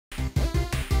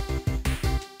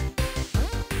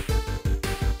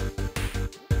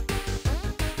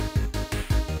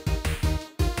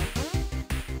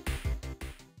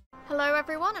Hello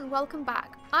everyone and welcome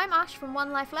back. I'm Ash from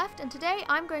One Life Left and today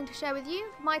I'm going to share with you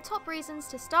my top reasons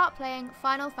to start playing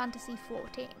Final Fantasy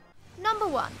XIV. Number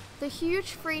 1. The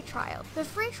huge free trial. The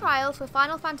free trial for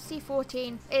Final Fantasy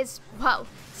XIV is, well,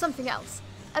 something else.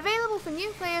 Available for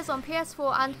new players on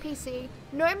PS4 and PC,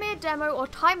 no mere demo or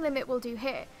time limit will do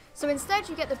here, so instead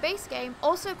you get the base game,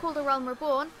 also called A Realm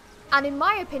Reborn, and in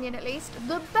my opinion at least,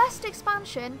 the best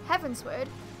expansion, Heavensward,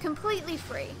 completely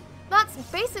free. That's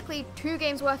basically 2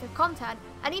 games worth of content,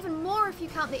 and even more if you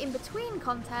count the in-between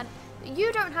content that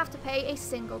you don't have to pay a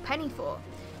single penny for.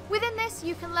 Within this,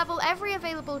 you can level every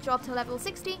available job to level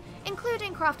 60,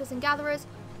 including crafters and gatherers,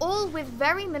 all with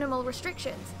very minimal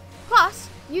restrictions. Plus,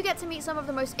 you get to meet some of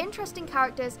the most interesting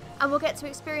characters and will get to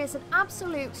experience an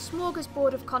absolute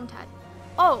smorgasbord of content.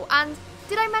 Oh, and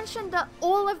did I mention that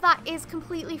all of that is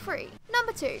completely free?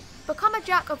 Number 2, become a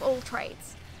jack of all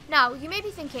trades. Now, you may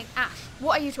be thinking, Ash,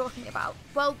 what are you talking about?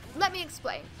 Well, let me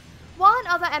explain. While in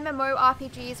other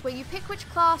MMORPGs where you pick which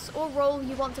class or role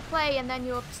you want to play and then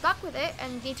you're stuck with it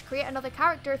and need to create another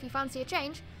character if you fancy a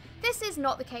change, this is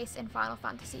not the case in Final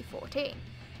Fantasy XIV.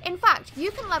 In fact,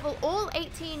 you can level all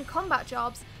 18 combat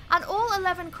jobs and all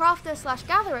 11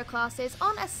 crafter/gatherer classes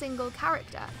on a single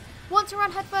character. Want to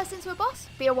run headfirst into a boss?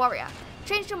 Be a warrior.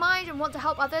 Changed your mind and want to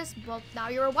help others? Well, now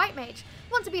you're a white mage.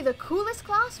 Want to be the coolest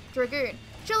class? Dragoon.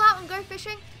 Chill out and go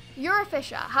fishing? You're a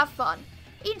fisher, have fun.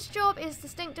 Each job is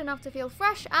distinct enough to feel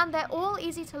fresh and they're all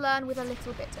easy to learn with a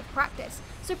little bit of practice,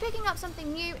 so picking up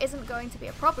something new isn't going to be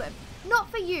a problem. Not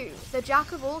for you, the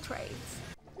jack of all trades.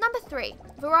 Number 3,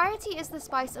 variety is the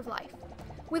spice of life.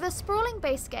 With a sprawling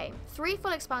base game, 3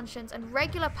 full expansions and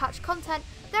regular patch content,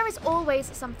 there is always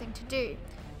something to do.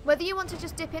 Whether you want to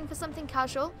just dip in for something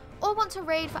casual, or want to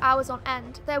raid for hours on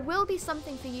end, there will be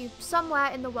something for you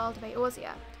somewhere in the world of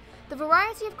Eorzea. The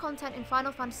variety of content in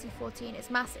Final Fantasy XIV is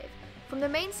massive, from the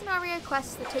main scenario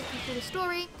quests that take you through the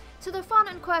story, to the fun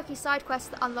and quirky side quests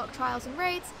that unlock trials and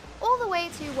raids, all the way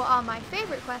to what are my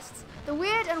favourite quests, the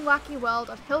weird and wacky world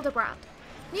of Hildebrand.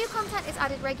 New content is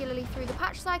added regularly through the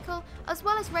patch cycle, as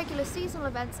well as regular seasonal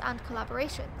events and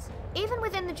collaborations. Even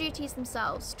within the duties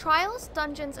themselves, trials,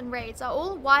 dungeons and raids are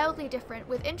all wildly different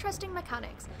with interesting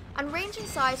mechanics, and range in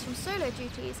size from solo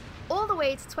duties all the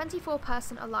way to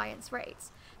 24-person alliance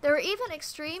raids. There are even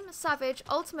extreme, savage,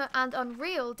 ultimate and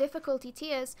unreal difficulty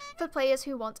tiers for players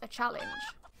who want a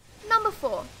challenge. Number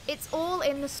 4, it's all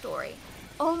in the story.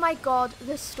 Oh my god,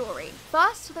 the story.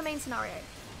 First, the main scenario.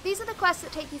 These are the quests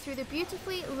that take you through the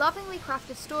beautifully, lovingly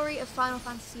crafted story of Final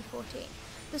Fantasy XIV.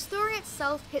 The story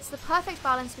itself hits the perfect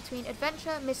balance between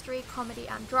adventure, mystery, comedy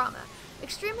and drama.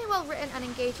 Extremely well written and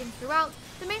engaging throughout,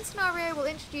 the main scenario will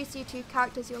introduce you to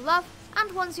characters you'll love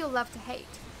and ones you'll love to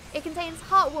hate. It contains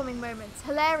heartwarming moments,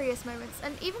 hilarious moments,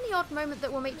 and even the odd moment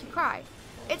that will make you cry.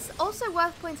 It's also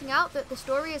worth pointing out that the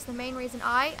story is the main reason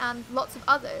I, and lots of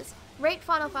others, rate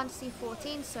Final Fantasy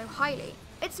XIV so highly.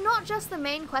 It's not just the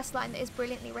main questline that is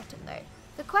brilliantly written though.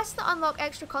 The quests that unlock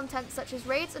extra content such as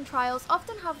raids and trials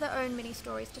often have their own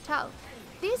mini-stories to tell.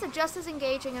 These are just as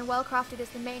engaging and well crafted as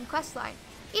the main questline,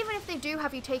 even if they do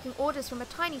have you taking orders from a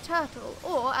tiny turtle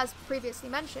or, as previously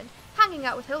mentioned, hanging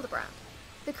out with Hildebrand.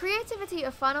 The creativity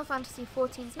of Final Fantasy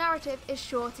XIV's narrative is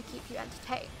sure to keep you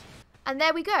entertained. And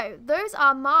there we go, those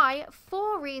are my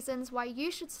 4 reasons why you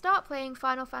should start playing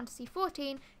Final Fantasy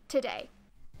XIV today.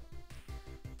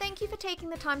 Thank you for taking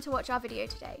the time to watch our video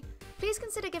today. Please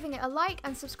consider giving it a like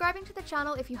and subscribing to the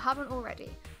channel if you haven't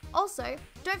already. Also,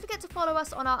 don't forget to follow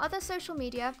us on our other social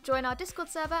media, join our Discord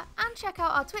server, and check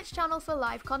out our Twitch channel for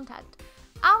live content.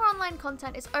 Our online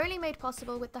content is only made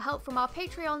possible with the help from our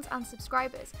Patreons and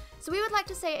subscribers, so we would like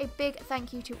to say a big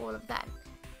thank you to all of them.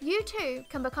 You too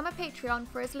can become a Patreon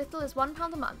for as little as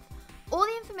 £1 a month. All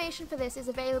the information for this is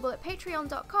available at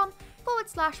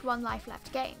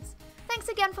patreon.com/OneLifeLeftGames. Thanks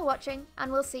again for watching,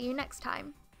 and we'll see you next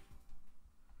time.